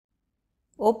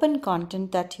Open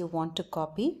content that you want to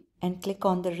copy and click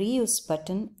on the reuse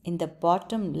button in the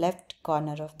bottom left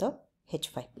corner of the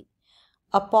H5P.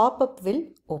 A pop-up will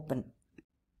open.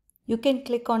 You can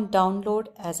click on download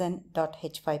as an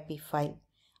 .h5p file.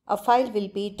 A file will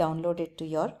be downloaded to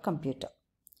your computer.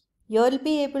 You will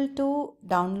be able to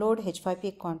download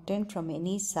H5P content from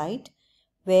any site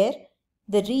where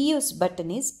the reuse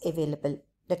button is available,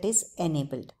 that is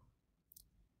enabled.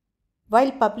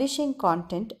 While publishing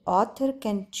content, author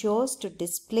can choose to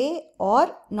display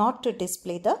or not to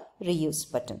display the reuse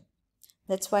button.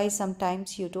 That's why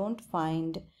sometimes you don't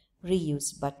find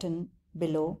reuse button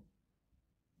below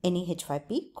any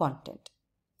H5P content.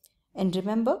 And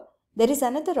remember, there is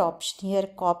another option here,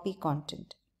 copy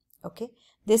content. Okay,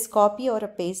 this copy or a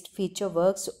paste feature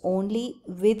works only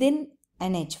within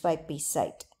an H5P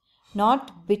site,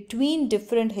 not between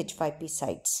different H5P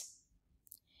sites.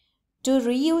 To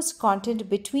reuse content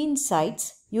between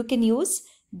sites, you can use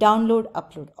download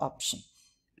upload option.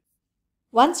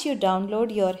 Once you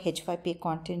download your H5P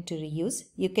content to reuse,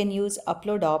 you can use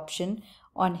upload option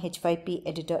on H5P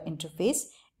editor interface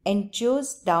and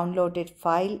choose downloaded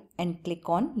file and click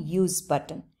on use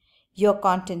button. Your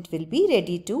content will be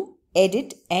ready to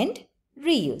edit and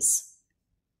reuse.